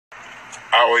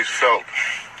I always felt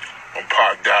when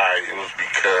Pac died, it was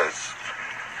because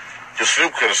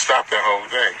Snoop could have stopped that whole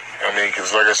thing. I mean, because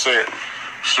like I said,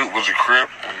 Snoop was a Crip,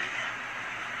 and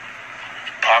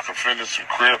Pac offended some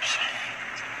Crips,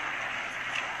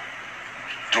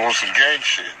 doing some gang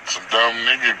shit, some dumb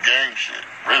nigga gang shit,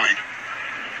 really.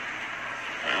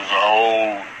 It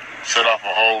was set off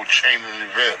a whole chain of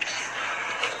events.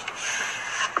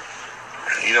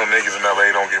 You know, niggas in LA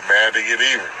don't get mad, they get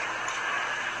even.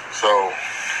 So,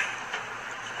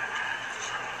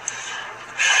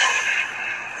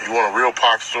 you want a real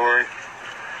Pac story?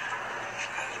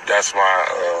 That's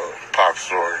my Pac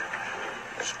story.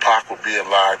 If Pac would be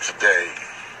alive today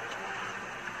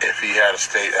if he had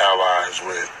stayed allies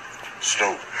with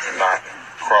Snoop and not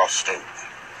cross Snoop.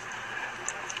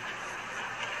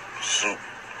 Snoop,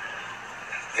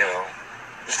 you know,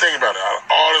 just think about it. Out of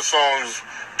all the songs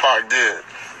Pac did,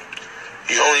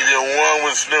 he only did one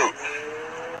with Snoop.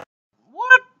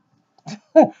 What?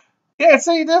 Yeah,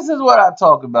 see, this is what I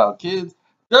talk about, kids.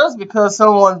 Just because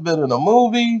someone's been in a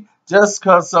movie, just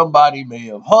because somebody may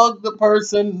have hugged the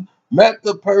person, met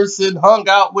the person, hung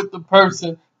out with the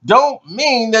person, don't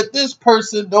mean that this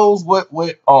person knows what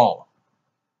went on.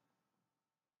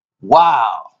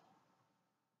 Wow.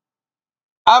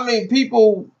 I mean,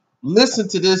 people listen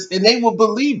to this and they will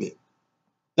believe it.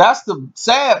 That's the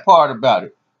sad part about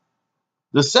it.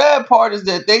 The sad part is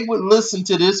that they would listen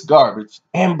to this garbage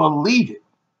and believe it.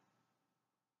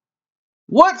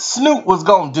 What Snoop was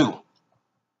gonna do?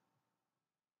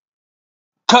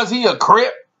 Cause he a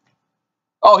Crip?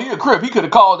 Oh, he a Crip. He could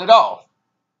have called it off.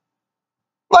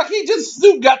 Like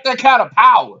Snoop got that kind of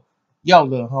power. Yo,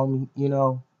 little homie, you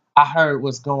know, I heard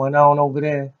what's going on over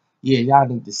there. Yeah, y'all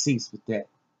need to cease with that.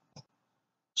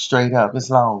 Straight up, it's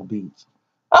Long Beach.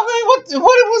 I mean,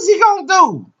 what was he gonna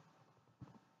do?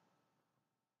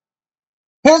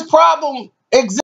 His problem exists.